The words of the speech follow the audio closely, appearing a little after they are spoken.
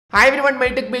Hi everyone, my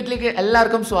tech beatലേക്ക്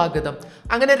എല്ലാവർക്കും സ്വാഗതം.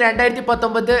 അങ്ങനെ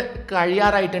 2019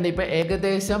 കഴിയാറായിട്ടുണ്ട്. ഇപ്പോൾ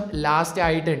ഏകദേശം ലാസ്റ്റ്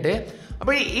ആയിട്ടുണ്ട്.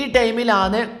 അപ്പോൾ ഈ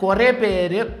ടൈമിലാണ് കുറേ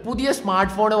പേര് പുതിയ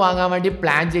സ്മാർട്ട് ഫോൺ വാങ്ങാൻ വേണ്ടി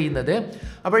പ്ലാൻ ചെയ്യുന്നത്.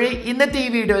 അപ്പോൾ ഇന്നത്തെ ഈ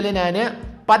വീഡിയോയിൽ ഞാൻ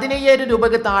 15,000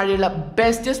 രൂപയ്ക്ക് താഴെയുള്ള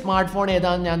ബെസ്റ്റ് സ്മാർട്ട് ഫോൺ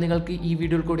ഏതാണെന്ന് ഞാൻ നിങ്ങൾക്ക് ഈ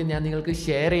വീഡിയോയിൽ കൂടി നിങ്ങൾക്ക്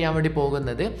ഷെയർ ചെയ്യാൻ വേണ്ടി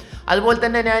പോകുന്നത്. അതുപോലെ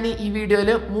തന്നെ ഞാൻ ഈ വീഡിയോയിൽ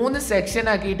 3 സെക്ഷൻ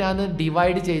ആക്കിയിട്ടാണ്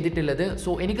ഡിവൈഡ് ചെയ്തിട്ടുള്ളത്. സോ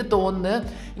എനിക്ക് തോന്നുന്നത്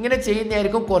ഇങ്ങനെ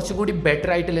ചെയ്യുന്നതായിരിക്കും കുറച്ചും കൂടി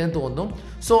ബെറ്റർ ആയിട്ടില്ലെന്ന് തോന്നുന്നു.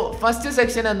 സോ ഫസ്റ്റ്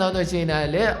സെക്ഷൻ എന്താണെന്ന് വെച്ച്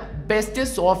കഴിഞ്ഞാൽ ബെസ്റ്റ്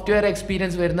സോഫ്റ്റ്വെയർ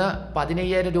എക്സ്പീരിയൻസ് വരുന്ന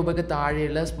 15,000 രൂപയ്ക്ക്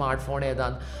താഴെയുള്ള സ്മാർട്ട് ഫോൺ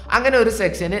ഏതാണ്, അങ്ങനെ ഒരു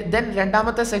സെക്ഷന്. ദെൻ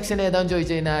രണ്ടാമത്തെ സെക്ഷൻ ഏതാണെന്ന്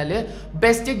ചോദിച്ചു കഴിഞ്ഞാൽ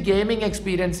ബെസ്റ്റ് ഗെയിമിംഗ്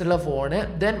എക്സ്പീരിയൻസ് ഉള്ള ഫോണ്.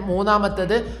 ദെൻ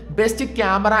മൂന്നാമത്തത് ബെസ്റ്റ്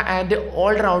ക്യാമറ ആൻഡ്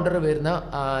ഓൾറൗണ്ടർ വരുന്ന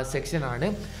സെക്ഷനാണ്.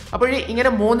 അപ്പോൾ ഇങ്ങനെ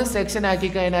 3 സെക്ഷൻ ആക്കി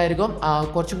കഴിഞ്ഞായിരിക്കും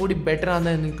കുറച്ചും കൂടി ബെറ്റർ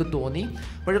ആണെന്ന് എനിക്ക് തോന്നി.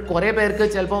 അപ്പോൾ കുറേ പേർക്ക്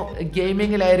ചിലപ്പോൾ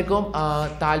ഗെയിമിങ്ങിലായിരിക്കും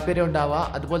താല്പര്യം ഉണ്ടാവുക,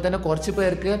 അതുപോലെ തന്നെ കുറച്ച്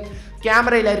പേർക്ക്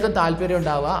ക്യാമറയിലായിരിക്കും താല്പര്യം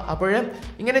ഉണ്ടാവുക. അപ്പോൾ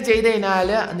ഇങ്ങനെ ചെയ്ത് കഴിഞ്ഞാൽ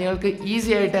നിങ്ങൾക്ക്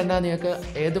ഈസി ആയിട്ട് തന്നെ നിങ്ങൾക്ക്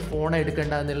ഏത് ഫോൺ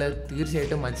എടുക്കേണ്ട എന്നുള്ളത്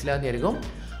തീർച്ചയായിട്ടും മനസ്സിലാവുന്നതായിരിക്കും.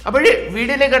 അപ്പോൾ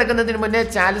വീഡിയോയിലേക്ക് കിടക്കുന്നതിന് മുന്നേ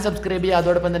ചാനൽ സബ്സ്ക്രൈബ് ചെയ്യുക,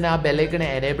 അതോടൊപ്പം തന്നെ ആ ബെല്ലൈക്കൺ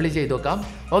എനേബിൾ ചെയ്ത് വെക്കാം.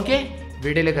 ഓക്കെ,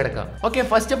 വീഡിയോയിലേക്ക് കിടക്കാം. ഓക്കെ,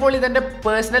 ഫസ്റ്റ് ഓഫ് ഓൾ ഇതെൻ്റെ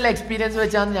പേഴ്സണൽ എക്സ്പീരിയൻസ്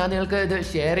വെച്ചാണ് ഞാൻ നിങ്ങൾക്ക് ഇത്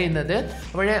ഷെയർ ചെയ്യുന്നത്.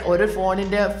 അപ്പോൾ ഒരു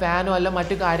ഫോണിൻ്റെ ഫാനോ അല്ല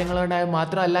മറ്റു കാര്യങ്ങളോ ഉണ്ടായ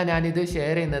മാത്രമല്ല ഞാനിത്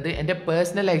ഷെയർ ചെയ്യുന്നത്, എൻ്റെ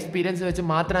പേഴ്സണൽ എക്സ്പീരിയൻസ് വെച്ച്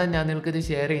മാത്രമാണ് ഞാൻ നിങ്ങൾക്ക് ഇത്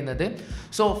ഷെയർ ചെയ്യുന്നത്.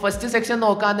 So first section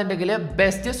നോക്കാന്നുണ്ടെങ്കിൽ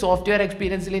best software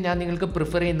എക്സ്പീരിയൻസിൽ ഞാൻ നിങ്ങൾക്ക്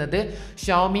പ്രിഫർ ചെയ്യുന്നത്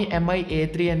Xiaomi MI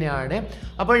A3 തന്നെയാണ്.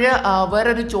 അപ്പോൾ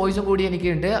വേറൊരു ചോയ്സും കൂടി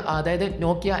എനിക്കുണ്ട്, അതായത്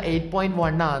നോക്കിയ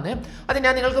 8.1 ആണ്. അത്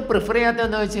ഞാൻ നിങ്ങൾക്ക് പ്രിഫർ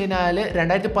ചെയ്യാത്തതെന്ന് വെച്ച് കഴിഞ്ഞാൽ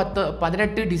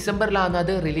 2018 ഡിസംബറിലാണ്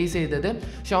അത് റിലീസ് ചെയ്തത്.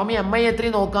 Xiaomi MI A3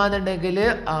 നോക്കാന്നുണ്ടെങ്കിൽ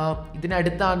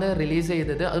ഇതിനടുത്താണ് റിലീസ്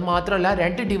ചെയ്തത്. അത് മാത്രമല്ല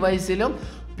 2 ഡിവൈസിലും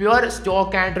പ്യുവർ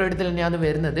സ്റ്റോക്ക് ആൻഡ്രോയിഡിൽ തന്നെയാണ്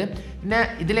വരുന്നത്. പിന്നെ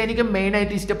ഇതിലെനിക്ക്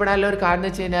മെയിനായിട്ട് ഇഷ്ടപ്പെടാനുള്ള ഒരു കാരണം എന്ന്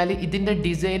വെച്ച് കഴിഞ്ഞാൽ ഇതിൻ്റെ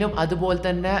ഡിസൈനും അതുപോലെ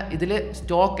തന്നെ ഇതിൽ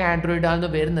സ്റ്റോക്ക് ആൻഡ്രോയിഡാണ്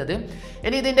വരുന്നത്.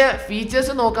 ഇനി ഇതിൻ്റെ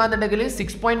ഫീച്ചേഴ്സ് നോക്കാന്നുണ്ടെങ്കിൽ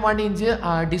 6.1 ഇഞ്ച്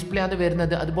ഡിസ്പ്ലേ ആണ്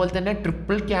വരുന്നത്. അതുപോലെ തന്നെ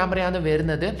ട്രിപ്പിൾ ക്യാമറയാണ്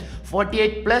വരുന്നത്.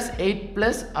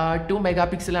 48+8+2 മെഗാ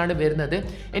പിക്സലാണ് വരുന്നത്.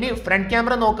 ഇനി ഫ്രണ്ട്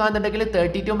ക്യാമറ നോക്കാന്നുണ്ടെങ്കിൽ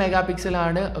 32 മെഗാ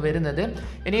പിക്സലാണ് വരുന്നത്.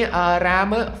 ഇനി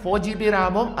റാം 4GB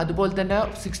റാമും അതുപോലെ തന്നെ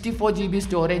 64 GB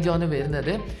സ്റ്റോറേജുമാണ്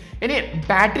വരുന്നത്. ഇനി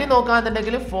ബാറ്ററി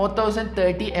നോക്കാന്നുണ്ടെങ്കിൽ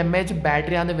 4030 mAh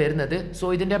ബാറ്ററിയാണ് വരുന്നത്. സോ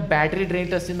ഇതിൻ്റെ ബാറ്ററി ഡ്രെയിൻ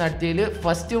ടെസ്റ്റ് നടത്തിയതിൽ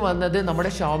ഫസ്റ്റ് വന്നത് നമ്മുടെ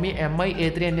Xiaomi MI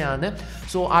A3 തന്നെയാണ്.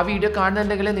 സോ ആ വീഡിയോ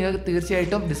കാണുന്നുണ്ടെങ്കിൽ നിങ്ങൾക്ക്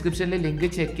തീർച്ചയായിട്ടും ഡിസ്ക്രിപ്ഷനിൽ ലിങ്ക്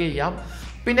ചെക്ക് ചെയ്യാം.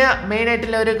 പിന്നെ മെയിൻ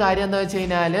ആയിട്ടുള്ള ഒരു കാര്യം എന്താ വെച്ച്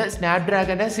കഴിഞ്ഞാൽ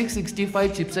സ്നാപ്ഡ്രാഗൻ്റെ 665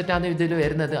 ചിപ്സെറ്റാണ് ഇതിൽ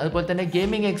വരുന്നത്. അതുപോലെ തന്നെ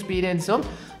ഗെയിമിംഗ് എക്സ്പീരിയൻസും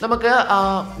നമുക്ക്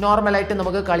നോർമലായിട്ട്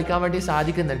നമുക്ക് കളിക്കാൻ വേണ്ടി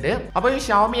സാധിക്കുന്നുണ്ട്. അപ്പോൾ ഈ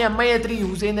Xiaomi MI A3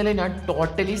 യൂസ് ചെയ്യുന്നതിൽ ഞാൻ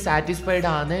ടോട്ടലി സാറ്റിസ്ഫൈഡ്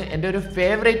ആണ്. എൻ്റെ ഒരു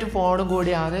ഫേവറേറ്റ് ഫോണും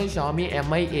കൂടിയാണ് Xiaomi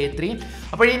MI A3.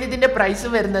 അപ്പോൾ ഇനി ഇതിൻ്റെ പ്രൈസ്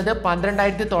വരുന്നത്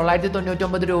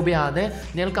 12,999 രൂപയാണ്.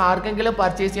 നിങ്ങൾക്ക് ആർക്കെങ്കിലും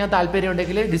പർച്ചേസ് ചെയ്യാൻ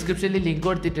താല്പര്യമുണ്ടെങ്കിൽ ഡിസ്ക്രിപ്ഷനിൽ ലിങ്ക്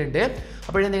കൊടുത്തിട്ടുണ്ട്.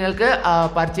 അപ്പോൾ നിങ്ങൾക്ക്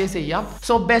പർച്ചേസ് ചെയ്യാം.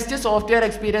 So best software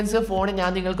experience phone ഞാൻ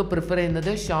നിങ്ങൾക്ക് പ്രിഫർ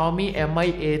ചെയ്യുന്നത് Xiaomi MI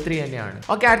A3 തന്നെയാണ്.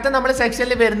 ഓക്കെ, അടുത്ത നമ്മുടെ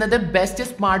സെക്ഷനിൽ വരുന്നത് best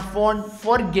smart phone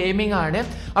four gaming ആണ്.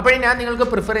 അപ്പോൾ ഞാൻ നിങ്ങൾക്ക്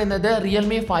പ്രിഫർ ചെയ്യുന്നത്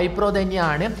Realme 5 Pro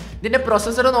തന്നെയാണ്. ഇതിൻ്റെ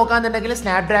പ്രൊസസ്സർ നോക്കാന്നുണ്ടെങ്കിൽ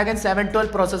സ്നാപ്ഡ്രാഗൺ 712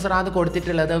 പ്രൊസസ്സറാണ്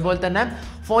കൊടുത്തിട്ടുള്ളത്. അതുപോലെ തന്നെ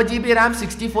 4GB റാം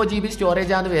 64 GB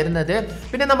സ്റ്റോറേജ് ആണ് വരുന്നത്.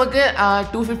 പിന്നെ നമുക്ക്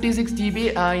 256 GB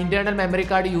internal memory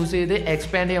card use ചെയ്ത്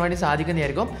എക്സ്പാൻഡ് ചെയ്യാൻ വേണ്ടി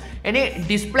സാധിക്കുന്നതായിരിക്കും. ഇനി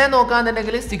ഡിസ്പ്ലേ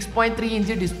നോക്കാന്നുണ്ടെങ്കിൽ 6.3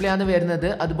 ഇഞ്ച് ഡിസ്പ്ലേ ആണ് വരുന്നത്.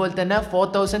 അതുപോലെ തന്നെ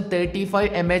 4035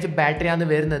 mAh ബാറ്ററിയാണ്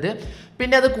വരുന്നത്.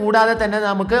 പിന്നെ അത് കൂടാതെ തന്നെ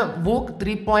നമുക്ക് VOOC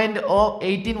 3.0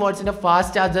 18 വാട്ട്സിൻ്റെ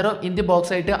fast ചാർജറും in the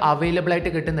box ആയിട്ട് അവൈലബിൾ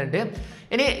ആയിട്ട് കിട്ടുന്നുണ്ട്.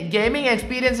 ഇനി ഗെയിമിംഗ്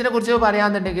എക്സ്പീരിയൻസിനെ കുറിച്ച്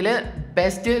പറയുകയാണെന്നുണ്ടെങ്കിൽ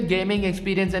ബെസ്റ്റ് ഗെയിമിംഗ്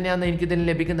എക്സ്പീരിയൻസ് തന്നെയാണ് എനിക്കിതിന്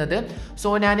ലഭിക്കുന്നത്. സോ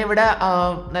ഞാനിവിടെ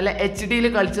നല്ല HD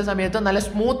കളിച്ച സമയത്ത് നല്ല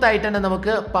സ്മൂത്ത് ആയിട്ട് തന്നെ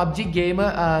നമുക്ക് PUBG ഗെയിം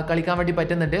കളിക്കാൻ വേണ്ടി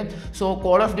പറ്റുന്നുണ്ട്. സോ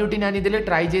കോൾ ഓഫ് ഡ്യൂട്ടി ഞാൻ ഇതിൽ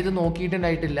ട്രൈ ചെയ്ത്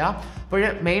നോക്കിയിട്ടുണ്ടായിട്ടില്ല. അപ്പോൾ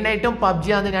മെയിനായിട്ടും PUBG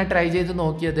ആണ് ഞാൻ ട്രൈ ചെയ്ത്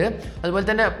നോക്കിയത്. അതുപോലെ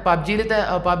തന്നെ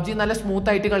PUBG നല്ല സ്മൂത്ത്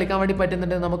ആയിട്ട് കളിക്കാൻ വേണ്ടി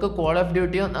പറ്റുന്നുണ്ട്. നമുക്ക് കോൾ ഓഫ്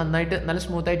ഡ്യൂട്ടിയും നന്നായിട്ട് നല്ല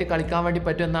സ്മൂത്ത് ആയിട്ട് കളിക്കാൻ വേണ്ടി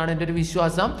പറ്റുമെന്നാണ് എൻ്റെ ഒരു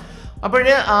വിശ്വാസം. അപ്പോൾ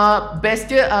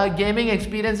ബെസ്റ്റ് ഗെയിമിംഗ്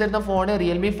എക്സ്പീരിയൻസ് വരുന്ന ഫോൺ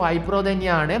Realme 5 Pro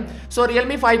തന്നെയാണ്. സോ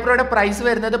Realme 5 Proയുടെ പ്രൈസ്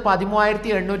വരുന്നത്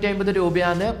 13,850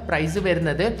 രൂപയാണ് പ്രൈസ്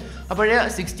വരുന്നത്. അപ്പോൾ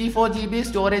 64 GB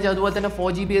സ്റ്റോറേജ് അതുപോലെ തന്നെ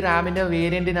 4GB റാമിൻ്റെ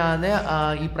വേരിയൻറ്റിനാണ്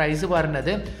ഈ പ്രൈസ്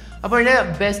പറഞ്ഞത്. അപ്പോൾ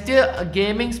ബെസ്റ്റ്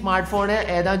ഗെയിമിംഗ് സ്മാർട്ട് ഫോൺ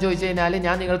ഏതാണെന്ന് ചോദിച്ചു കഴിഞ്ഞാൽ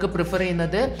ഞാൻ നിങ്ങൾക്ക് പ്രിഫർ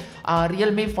ചെയ്യുന്നത്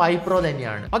Realme 5 Pro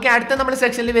തന്നെയാണ്. ഓക്കെ, അടുത്ത നമ്മുടെ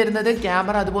സെക്ഷനിൽ വരുന്നത്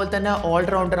ക്യാമറ അതുപോലെ തന്നെ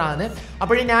ഓൾറൗണ്ടർ ആണ്.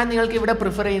 അപ്പോൾ ഞാൻ നിങ്ങൾക്ക് ഇവിടെ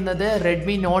പ്രിഫർ ചെയ്യുന്നത്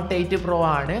Redmi Note 8 Pro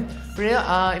ആണ്. അപ്പോൾ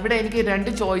ഇവിടെ എനിക്ക്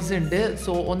 2 ചോയ്സ് ഉണ്ട്.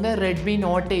 സോ ഒന്ന് Redmi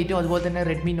Note 8 അതുപോലെ തന്നെ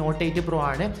Redmi Note 8 Pro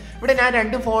ആണ്. ഇവിടെ ഞാൻ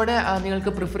 2 ഫോൺ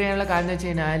നിങ്ങൾക്ക് പ്രിഫർ ചെയ്യാനുള്ള കാരണം എന്ന് വെച്ച്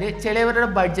കഴിഞ്ഞാൽ ചിലവരുടെ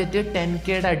ബഡ്ജറ്റ്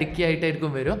 10Kയുടെ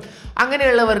അടുക്കിയായിട്ടായിരിക്കും വരും.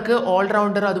 അങ്ങനെയുള്ളവർക്ക്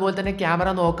ഓൾറൗണ്ടർ അതുപോലെ തന്നെ ക്യാമറ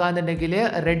നോക്കാന്നുണ്ടെങ്കിൽ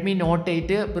Redmi Note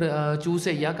 8 ചൂസ്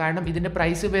ചെയ്യുക. കാരണം ഇതിൻ്റെ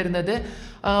പ്രൈസ് വരുന്നത്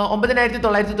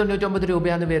 9999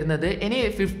 രൂപയാണ് വരുന്നത്. ഇനി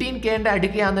 15K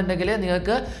അടുക്കുകയാണെന്നുണ്ടെങ്കിൽ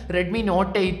നിങ്ങൾക്ക് റെഡ്മി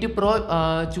നോട്ട് 8 പ്രോ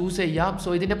ചൂസ് ചെയ്യാം. സോ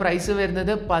ഇതിൻ്റെ പ്രൈസ്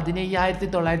വരുന്നത്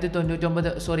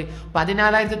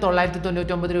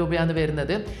 14,999 രൂപയാണ്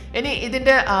വരുന്നത്. ഇനി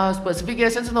ഇതിൻ്റെ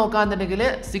സ്പെസിഫിക്കേഷൻസ് നോക്കുകയാണെന്നുണ്ടെങ്കിൽ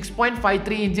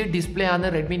 6.53 ഇഞ്ച് ഡിസ്പ്ലേ ആണ്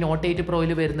റെഡ്മി നോട്ട് 8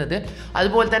 പ്രോയിൽ വരുന്നത്.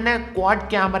 അതുപോലെ തന്നെ ക്വാഡ്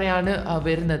ക്യാമറയാണ്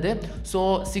വരുന്നത്. സോ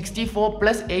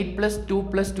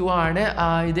 64+8+2+2 ആണ്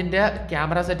ഇതിൻ്റെ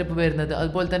ക്യാമറ സെറ്റപ്പ് വരുന്നത്.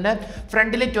 അതുപോലെ തന്നെ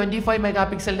ഫ്രണ്ടിൽ 25 മെഗാ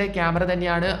പിക്സലിൻ്റെ ക്യാമറ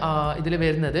തന്നെയാണ് ഇതിൽ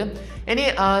വരുന്നത്. ഇനി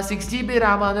 6GB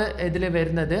റാം ആണ് ഇതിൽ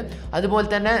വരുന്നത്. അതുപോലെ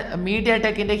തന്നെ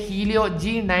മീഡിയടെക്കിൻ്റെ ഹീലിയോ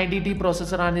G90T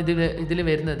പ്രോസസ്സറാണ് ഇതിൽ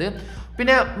വരുന്നത്.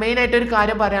 പിന്നെ മെയിനായിട്ടൊരു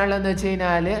കാര്യം പറയാനുള്ളതെന്ന് വെച്ച്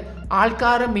കഴിഞ്ഞാൽ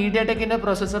ആൾക്കാർ മീഡിയടെക്കിൻ്റെ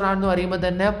പ്രോസസ്സറാണെന്ന് പറയുമ്പോൾ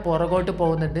തന്നെ പുറകോട്ട്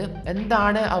പോകുന്നുണ്ട്.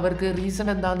 എന്താണ് അവർക്ക് റീസൺ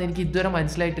എന്താണെന്ന് എനിക്ക് ഇതുവരെ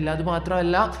മനസ്സിലായിട്ടില്ല.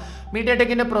 അതുമാത്രമല്ല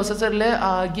മീഡിയടെക്കിൻ്റെ പ്രോസസ്സറിൽ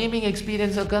ഗെയിമിംഗ്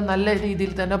എക്സ്പീരിയൻസ് ഒക്കെ നല്ല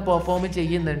രീതിയിൽ തന്നെ പെർഫോം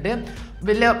ചെയ്യുന്നുണ്ട്.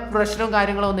 വലിയ പ്രശ്നവും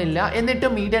കാര്യങ്ങളൊന്നും ഇല്ല.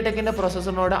 എന്നിട്ടും മീഡിയടെക്കിൻ്റെ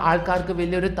പ്രോസസ്സറിനോട് ആൾക്കാർക്ക്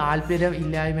വലിയൊരു താല്പര്യം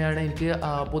ഇല്ലായ്മയാണ് എനിക്ക്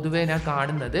പൊതുവേ ഞാൻ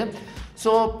കാണുന്നത്.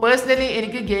 സോ പേഴ്സണലി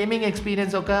എനിക്ക് ഗെയിമിംഗ്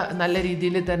എക്സ്പീരിയൻസ് ഒക്കെ നല്ല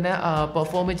രീതിയിൽ തന്നെ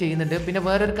പെർഫോം ചെയ്യുന്നുണ്ട്. പിന്നെ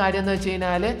വേറൊരു കാര്യം എന്ന് വെച്ച്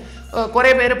കഴിഞ്ഞാൽ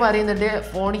കുറേ പേര് പറയുന്നുണ്ട്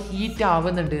ഫോൺ ഹീറ്റ്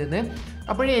ആവുന്നുണ്ട് എന്ന്.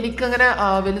 അപ്പോഴേ എനിക്കങ്ങനെ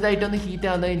വലുതായിട്ടൊന്നും ഹീറ്റ്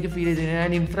ആവുന്നത് എനിക്ക് ഫീൽ ചെയ്തില്ല.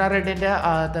 ഞാൻ ഇൻഫ്രാറെഡിൻ്റെ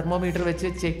തെർമോമീറ്റർ വെച്ച്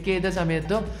ചെക്ക് ചെയ്ത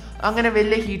സമയത്തും അങ്ങനെ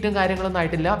വലിയ ഹീറ്റും കാര്യങ്ങളൊന്നും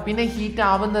ആയിട്ടില്ല. പിന്നെ ഹീറ്റ്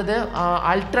ആവുന്നത്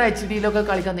അൾട്രാ HD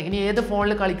കളിക്കാൻ, ഇനി ഏത്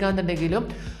ഫോണിൽ കളിക്കാന്നുണ്ടെങ്കിലും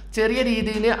ചെറിയ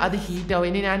രീതിയിൽ അത് ഹീറ്റ് ആവും.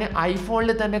 ഇനി ഞാൻ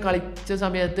ഐഫോണിൽ തന്നെ കളിച്ച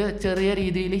സമയത്ത് ചെറിയ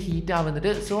രീതിയിൽ ഹീറ്റ്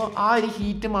ആവുന്നുണ്ട്. സോ ആ ഒരു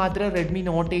ഹീറ്റ് മാത്രമേ റെഡ്മി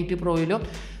നോട്ട് 8 പ്രോയിലും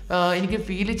എനിക്ക്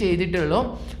ഫീൽ ചെയ്തിട്ടുള്ളൂ.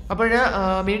 അപ്പോൾ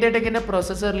മീഡിയടെക്കിൻ്റെ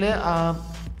പ്രോസസ്സറിൽ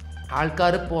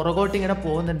ആൾക്കാർ പുറകോട്ട് ഇങ്ങനെ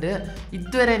പോകുന്നുണ്ട്.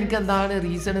 ഇതുവരെ എനിക്ക് എന്താണ്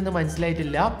റീസൺ എന്ന്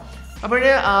മനസ്സിലായിട്ടില്ല. അപ്പോൾ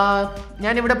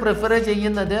ഞാനിവിടെ പ്രിഫർ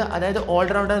ചെയ്യുന്നത്, അതായത്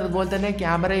ഓൾറൗണ്ടർ അതുപോലെ തന്നെ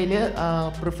ക്യാമറയിൽ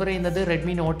പ്രിഫർ ചെയ്യുന്നത്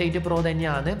റെഡ്മി നോട്ട് 8 പ്രോ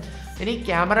തന്നെയാണ്. ഇനി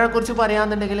ക്യാമറയെ കുറിച്ച്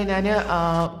പറയുകയാണെന്നുണ്ടെങ്കിൽ ഞാൻ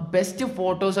ബെസ്റ്റ്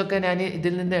ഫോട്ടോസൊക്കെ ഞാൻ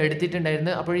ഇതിൽ നിന്ന്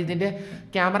എടുത്തിട്ടുണ്ടായിരുന്നു. അപ്പോൾ ഇതിൻ്റെ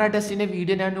ക്യാമറ ടെസ്റ്റിൻ്റെ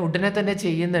വീഡിയോ ഞാൻ ഉടനെ തന്നെ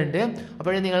ചെയ്യുന്നുണ്ട്.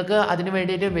 അപ്പോൾ നിങ്ങൾക്ക് അതിന്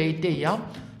വേണ്ടിയിട്ട് വെയിറ്റ് ചെയ്യാം.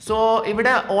 സോ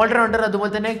ഇവിടെ ഓൾറൗണ്ടർ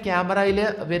അതുപോലെ തന്നെ ക്യാമറയിൽ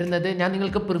വരുന്നത് ഞാൻ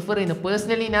നിങ്ങൾക്ക് പ്രിഫർ ചെയ്യുന്നത്,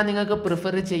 പേഴ്സണലി ഞാൻ നിങ്ങൾക്ക്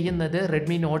പ്രിഫർ ചെയ്യുന്നത്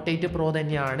റെഡ്മി നോട്ട് 8 പ്രോ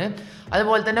തന്നെയാണ്.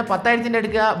 അതുപോലെ തന്നെ 10,000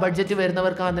 എടുക്കുക ബഡ്ജറ്റ്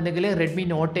വരുന്നവർക്കാണെന്നുണ്ടെങ്കിൽ റെഡ്മി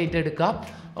നോട്ട് 8 എടുക്കുക.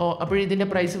 അപ്പോൾ ഇതിൻ്റെ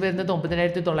പ്രൈസ് വരുന്നത്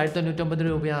 9,999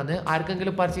 രൂപയാണ്.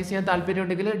 ആർക്കെങ്കിലും പർച്ചേസ് ചെയ്യാൻ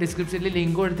താല്പര്യമുണ്ടെങ്കിൽ ഡിസ്ക്രിപ്ഷനിൽ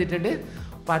ലിങ്ക് കൊടുത്തിട്ടുണ്ട്,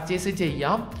 പർച്ചേസ്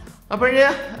ചെയ്യാം. അപ്പോൾ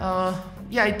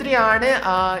ഇത്രയാണ്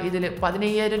ഇതിൽ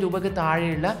 15,000 രൂപയ്ക്ക്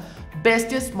താഴെയുള്ള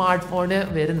ബെസ്റ്റ് സ്മാർട്ട് ഫോണ്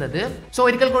വരുന്നത്. സോ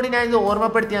ഒരിക്കൽ കൂടി ഞാൻ ഇത്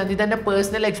ഓർമ്മപ്പെടുത്തിയാണ്, ഇതെൻ്റെ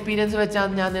പേഴ്സണൽ എക്സ്പീരിയൻസ്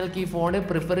വെച്ചാണ് ഞാൻ നിങ്ങൾക്ക് ഈ ഫോൺ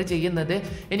പ്രിഫർ ചെയ്യുന്നത്.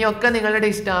 ഇനിയൊക്കെ നിങ്ങളുടെ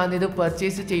ഇഷ്ടമാണ് ഇത്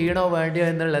പർച്ചേസ് ചെയ്യണോ വേണ്ടയോ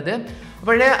എന്നുള്ളത്.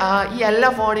 അപ്പോൾ ഈ എല്ലാ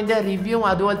ഫോണിൻ്റെ റിവ്യൂവും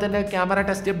അതുപോലെ തന്നെ ക്യാമറ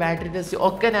ടെസ്റ്റ്, ബാറ്ററി ടെസ്റ്റ്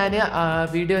ഒക്കെ ഞാൻ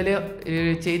വീഡിയോയിൽ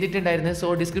ചെയ്തിട്ടുണ്ടായിരുന്നു. സോ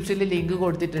ഡിസ്ക്രിപ്ഷനിൽ ലിങ്ക്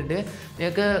കൊടുത്തിട്ടുണ്ട്.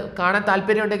 നിങ്ങൾക്ക് കാണാൻ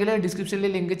താല്പര്യമുണ്ടെങ്കിൽ ഡിസ്ക്രിപ്ഷനിൽ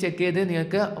ലിങ്ക് ചെക്ക് ചെയ്ത്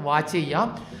നിങ്ങൾക്ക് വാച്ച് ചെയ്യാം.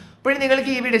 അപ്പോൾ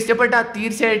നിങ്ങൾക്ക് ഈ വീഡിയോ ഇഷ്ടപ്പെട്ടാൽ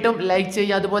തീർച്ചയായിട്ടും ലൈക്ക്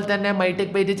ചെയ്യുക. അതുപോലെ തന്നെ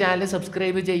മൈടെക് ബൈറ്റ് ചാനൽ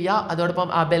സബ്സ്ക്രൈബ് ചെയ്യുക. അതോടൊപ്പം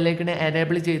ആ ബെല്ലൈക്കൺ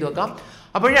എനേബിൾ ചെയ്ത് വെക്കാം.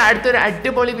 അപ്പോൾ അടുത്തൊരു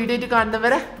അടിപൊളി വീഡിയോ ആയിട്ട്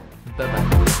കാണുന്നവരെ ബൈ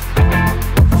ബൈ.